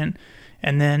patient.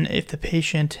 And then if the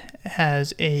patient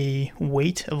has a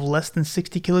weight of less than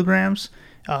 60 kilograms,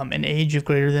 an age of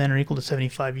greater than or equal to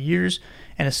 75 years,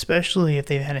 and especially if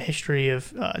they've had a history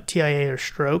of TIA or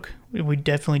stroke, we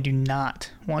definitely do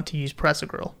not want to use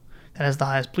prasugrel. That has the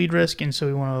highest bleed risk, and so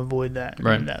we want to avoid that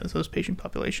in those patient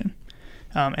population.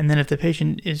 And then if the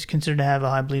patient is considered to have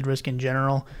a high bleed risk in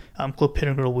general,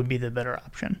 clopidogrel would be the better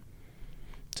option.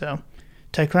 So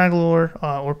ticagrelor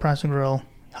or prasugrel,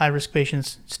 high-risk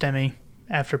patients, STEMI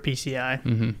after PCI.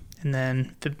 And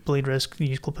then if the bleed risk,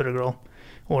 use clopidogrel.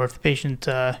 Or if the patient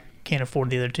can't afford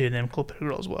the other two, then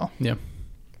clopidogrel as well. Yeah.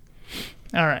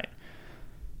 All right.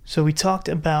 So we talked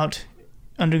about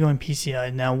undergoing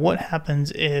PCI. Now, what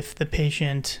happens if the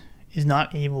patient is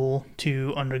not able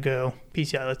to undergo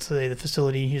PCI? Let's say the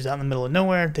facility is out in the middle of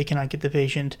nowhere. They cannot get the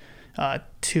patient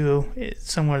to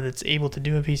somewhere that's able to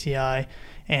do a PCI,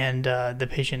 and the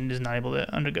patient is not able to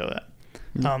undergo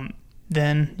that.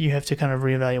 Then you have to kind of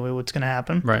reevaluate what's going to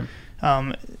happen. Right.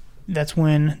 That's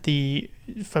when the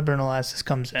fibrinolysis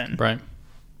comes in. Right.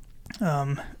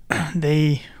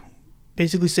 They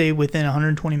basically say within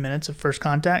 120 minutes of first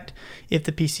contact, if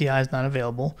the PCI is not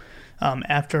available.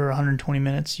 After 120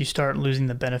 minutes, you start losing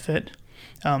the benefit.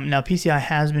 Now, PCI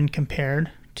has been compared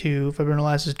to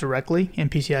fibrinolysis directly, and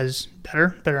PCI is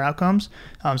better outcomes.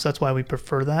 So that's why we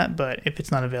prefer that. But if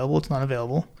it's not available, it's not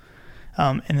available.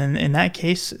 And then in that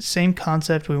case, same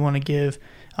concept. We want to give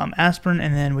aspirin,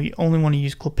 and then we only want to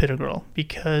use clopidogrel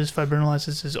because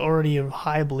fibrinolysis is already a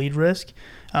high bleed risk.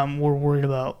 We're worried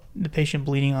about the patient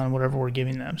bleeding on whatever we're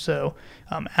giving them. So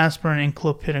aspirin and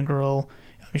clopidogrel,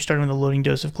 you're starting with a loading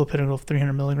dose of clopidogrel of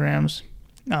 300 milligrams.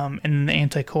 And then the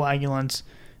anticoagulants,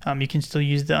 you can still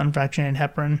use the unfractionated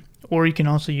heparin, or you can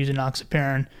also use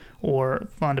enoxaparin or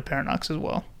fondaparinux as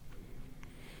well.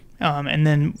 And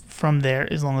then from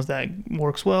there, as long as that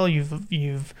works well,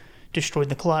 you've destroyed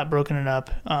the clot, broken it up,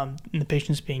 and the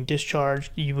patient's being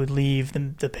discharged, you would leave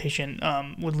the patient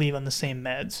would leave on the same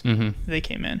meds they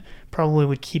came in. Probably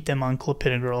would keep them on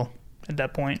clopidogrel at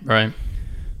that point. Right.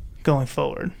 Going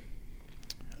forward.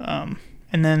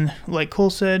 And then, like Cole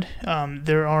said,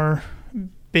 there are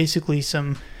basically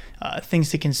some things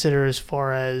to consider as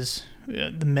far as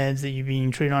the meds that you're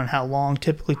being treated on, how long,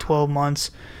 typically 12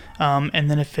 months. And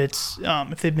then if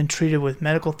they've been treated with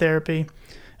medical therapy,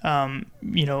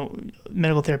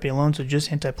 medical therapy alone, so just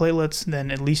antiplatelets,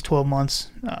 then at least 12 months,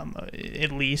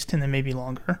 at least, and then maybe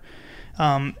longer.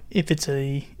 If it's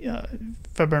a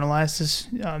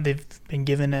fibrinolysis, they've been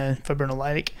given a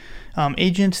fibrinolytic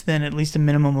agent, then at least a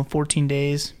minimum of 14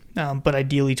 days, but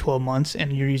ideally 12 months,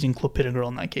 and you're using clopidogrel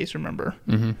in that case, remember.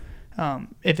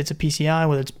 If it's a PCI,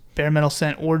 whether it's bare metal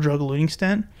stent or drug-eluting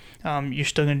stent, you're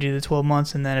still going to do the 12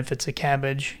 months, and then if it's a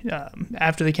CABG,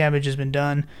 after the CABG has been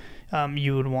done,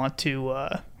 you would want to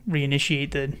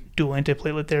reinitiate the dual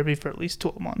antiplatelet therapy for at least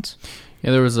 12 months. Yeah,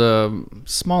 there was a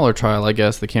smaller trial, I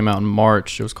guess, that came out in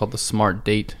March. It was called the SMART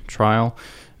DATE trial,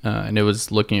 and it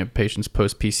was looking at patients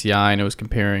post-PCI, and it was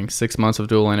comparing 6 months of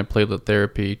dual antiplatelet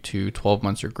therapy to 12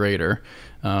 months or greater.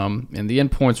 And the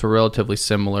endpoints were relatively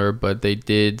similar, but they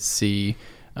did see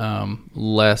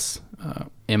less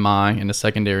MI in a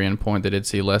secondary endpoint. They did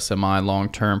see less MI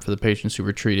long-term for the patients who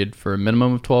were treated for a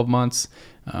minimum of 12 months.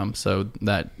 So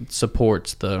that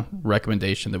supports the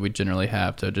recommendation that we generally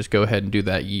have to just go ahead and do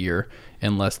that year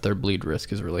unless their bleed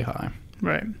risk is really high.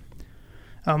 Right.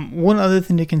 One other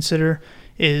thing to consider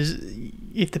is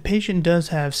if the patient does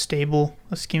have stable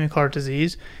ischemic heart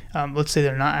disease, let's say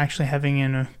they're not actually having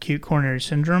an acute coronary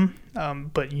syndrome,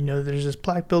 but you know there's this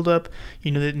plaque buildup,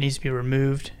 you know that it needs to be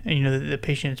removed, and you know that the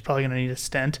patient is probably going to need a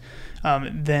stent,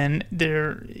 then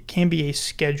there can be a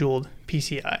scheduled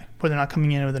PCI where they're not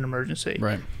coming in with an emergency.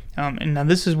 Right. And now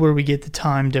this is where we get the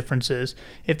time differences.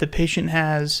 If the patient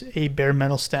has a bare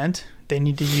metal stent, they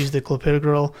need to use the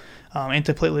clopidogrel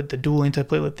antiplatelet, the dual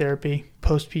antiplatelet therapy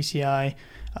post-PCI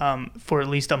for at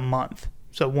least a month,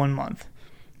 so 1 month,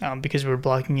 because we're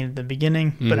blocking it at the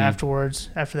beginning, but afterwards,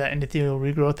 after that endothelial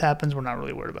regrowth happens, we're not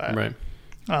really worried about it.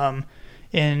 Right.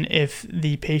 And if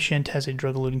the patient has a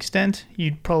drug-eluting stent,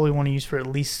 you'd probably want to use for at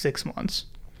least 6 months.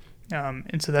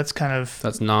 And so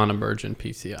that's non-emergent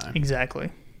PCI.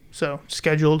 Exactly. So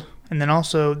scheduled, and then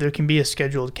also there can be a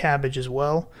scheduled CABG as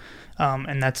well,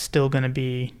 and that's still going to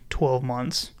be 12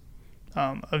 months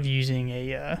of using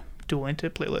a dual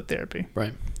antiplatelet therapy.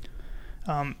 Right.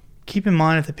 Keep in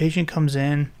mind if the patient comes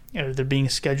in or they're being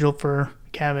scheduled for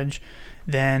CABG,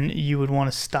 then you would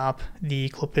want to stop the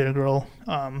clopidogrel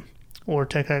or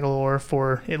ticagrelor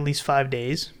for at least 5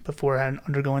 days before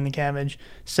undergoing the CABG,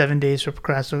 7 days for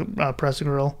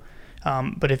prasugrel.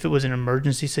 But if it was an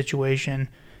emergency situation,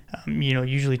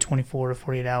 usually 24 to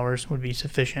 48 hours would be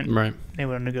sufficient. Right. They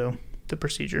would undergo the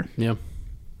procedure. Yeah.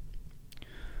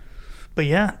 But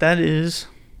yeah, that is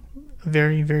a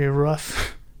very, very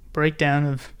rough breakdown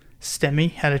of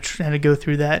STEMI, how to go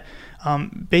through that.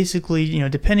 Basically,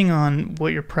 depending on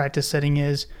what your practice setting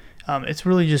is, it's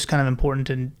really just kind of important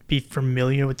to be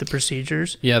familiar with the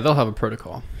procedures. Yeah, they'll have a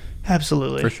protocol.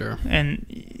 Absolutely. For sure. And,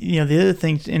 the other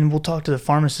thing, and we'll talk to the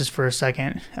pharmacist for a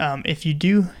second, if you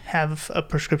do have a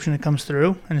prescription that comes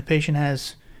through and the patient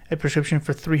has a prescription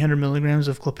for 300 milligrams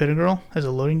of clopidogrel as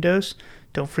a loading dose,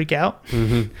 don't freak out.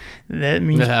 Mm-hmm. That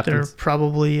means they're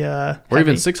probably... or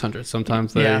even 600.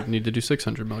 Sometimes they need to do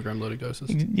 600 milligram loading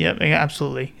doses. Yeah,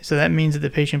 absolutely. So that means that the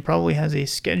patient probably has a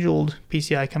scheduled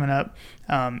PCI coming up,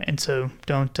 and so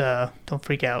don't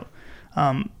freak out.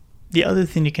 The other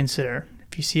thing to consider,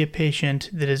 if you see a patient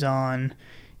that is on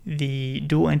the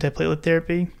dual antiplatelet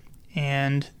therapy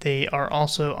and they are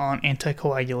also on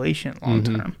anticoagulation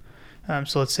long-term,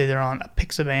 so let's say they're on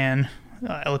apixaban,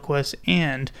 Eliquis,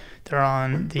 and they're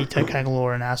on the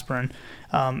ticagrelor and aspirin,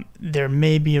 there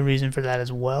may be a reason for that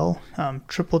as well.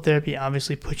 Triple therapy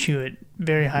obviously puts you at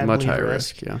very high much bleed higher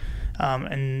risk. Yeah.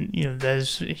 And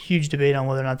there's a huge debate on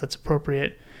whether or not that's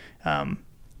appropriate.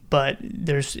 But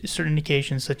there's certain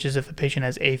indications, such as if a patient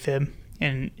has AFib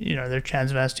and their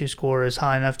CHA2DS2 score is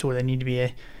high enough to where they need to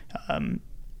be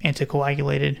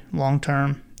anticoagulated long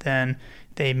term, then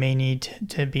they may need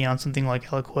to be on something like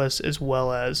Eliquis as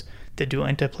well as to do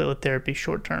antiplatelet therapy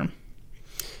short term.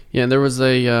 Yeah, and there was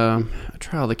a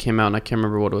trial that came out, and I can't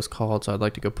remember what it was called, so I'd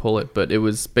like to go pull it. But it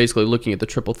was basically looking at the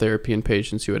triple therapy in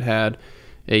patients who had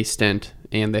a stent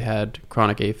and they had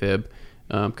chronic AFib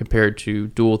compared to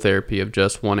dual therapy of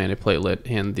just one antiplatelet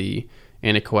and the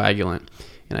anticoagulant.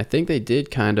 And I think they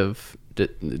did kind of,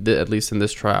 at least in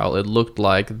this trial, it looked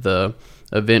like the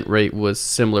event rate was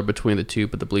similar between the two,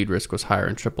 but the bleed risk was higher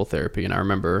in triple therapy. And I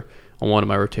remember on one of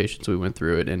my rotations we went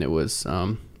through it, and it was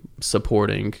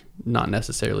supporting not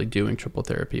necessarily doing triple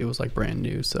therapy. It was like brand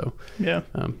new. So yeah,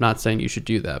 not saying you should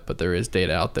do that, but there is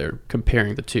data out there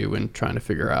comparing the two and trying to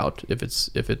figure out if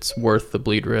it's worth the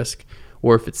bleed risk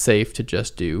or if it's safe to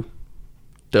just do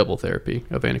double therapy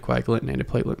of anticoagulant and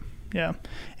antiplatelet. Yeah.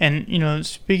 And,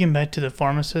 speaking back to the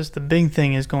pharmacist, the big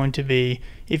thing is going to be,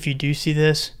 if you do see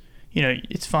this,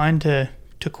 it's fine to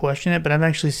question it, but I've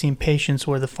actually seen patients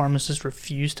where the pharmacist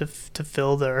refused to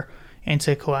fill their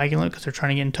anticoagulant because they're trying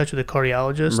to get in touch with a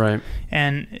cardiologist. Right.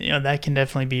 And, that can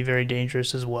definitely be very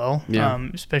dangerous as well. Yeah.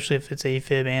 Especially if it's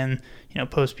AFib and,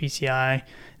 post-PCI,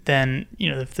 then,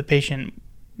 if the patient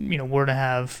were to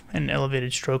have an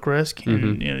elevated stroke risk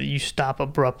and you stop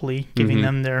abruptly giving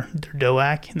them their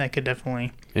DOAC, and that could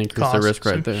definitely increase cause the risk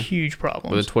right some there. Huge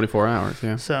problems Within 24 hours,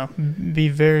 yeah. So be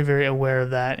very, very aware of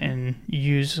that and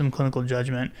use some clinical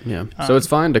judgment. Yeah. So it's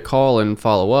fine to call and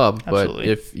follow up, but absolutely.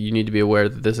 if you need to be aware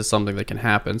that this is something that can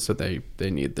happen, so they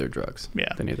need their drugs.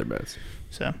 Yeah. They need their meds.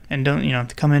 So, and don't,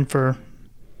 to come in for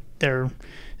their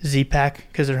Z-Pack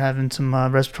because they're having some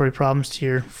respiratory problems to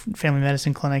your family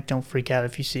medicine clinic. Don't freak out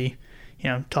if you see,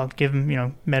 give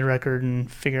them, med record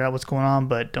and figure out what's going on,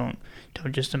 but don't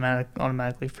just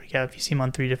automatically freak out if you see them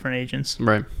on 3 different agents.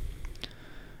 Right.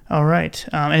 All right.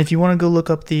 And if you want to go look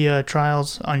up the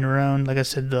trials on your own, like I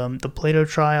said, the Plato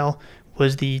trial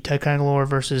was the ticagrelor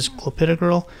versus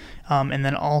clopidogrel, and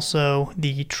then also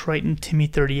the Triton TIMI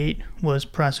 38 was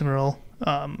prasugrel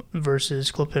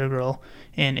versus clopidogrel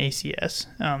in ACS.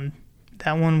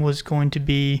 That one was going to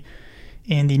be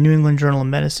in the New England Journal of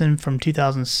Medicine from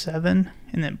 2007,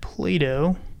 and then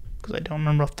Plato, because I don't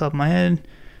remember off the top of my head,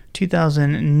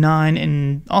 2009,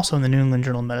 and also in the New England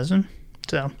Journal of Medicine.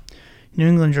 So New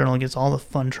England Journal gets all the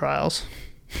fun trials.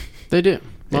 They do.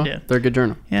 They do. They're a good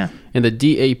journal. Yeah. And the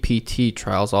DAPT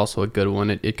trial is also a good one.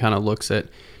 It kind of looks at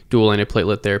dual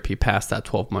antiplatelet therapy past that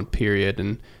 12-month period,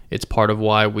 and it's part of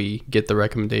why we get the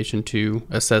recommendation to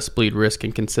assess bleed risk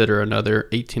and consider another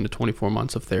 18 to 24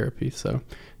 months of therapy. So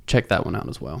check that one out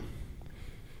as well.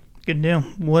 Good deal.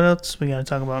 What else we got to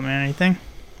talk about, man? Anything?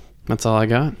 That's all I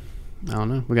got. I don't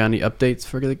know. We got any updates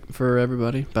for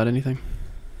everybody about anything?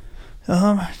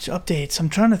 Updates. I'm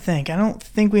trying to think. I don't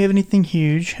think we have anything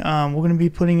huge. We're going to be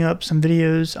putting up some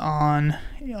videos on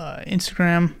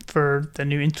Instagram for the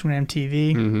new Instagram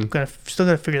TV. Still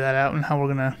got to figure that out and how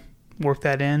we're going to work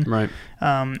that in. Right.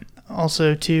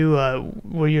 Also, too,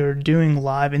 we are doing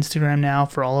live Instagram now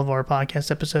for all of our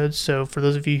podcast episodes. So for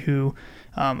those of you who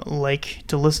like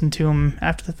to listen to them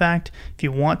after the fact, if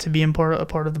you want to be a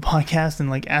part of the podcast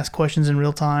and ask questions in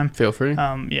real time, feel free.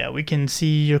 We can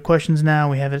see your questions now.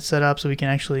 We have it set up so we can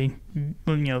actually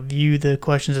view the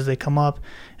questions as they come up,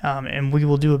 and we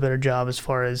will do a better job as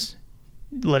far as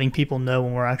letting people know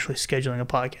when we're actually scheduling a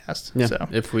podcast. Yeah. So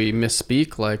if we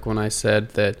misspeak, like when I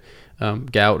said that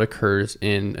gout occurs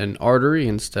in an artery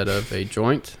instead of a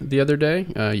joint the other day,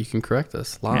 you can correct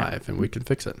us live and we can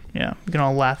fix it. Yeah, we can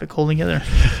all laugh at cold together.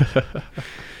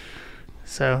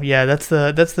 So yeah, that's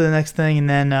the next thing, and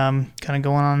then kind of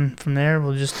going on from there,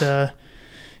 we'll just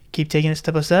keep taking it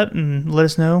step by step, and let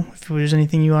us know if there's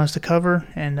anything you want us to cover,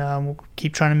 and we'll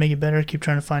keep trying to make it better, keep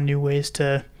trying to find new ways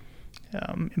to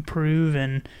improve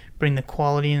and bring the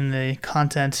quality and the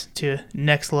content to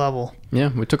next level. Yeah,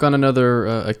 we took on another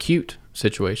acute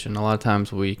situation. A lot of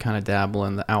times we kind of dabble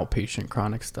in the outpatient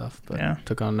chronic stuff, but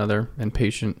took on another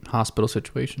inpatient hospital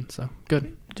situation. So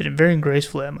good. Did it very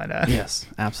gracefully, I might add. Yes,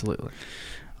 absolutely.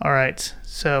 All right.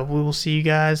 So we will see you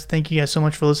guys. Thank you guys so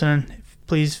much for listening.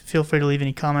 Please feel free to leave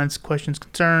any comments, questions,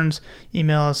 concerns.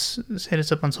 Email us, hit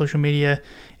us up on social media,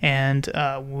 and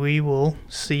we will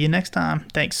see you next time.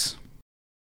 Thanks.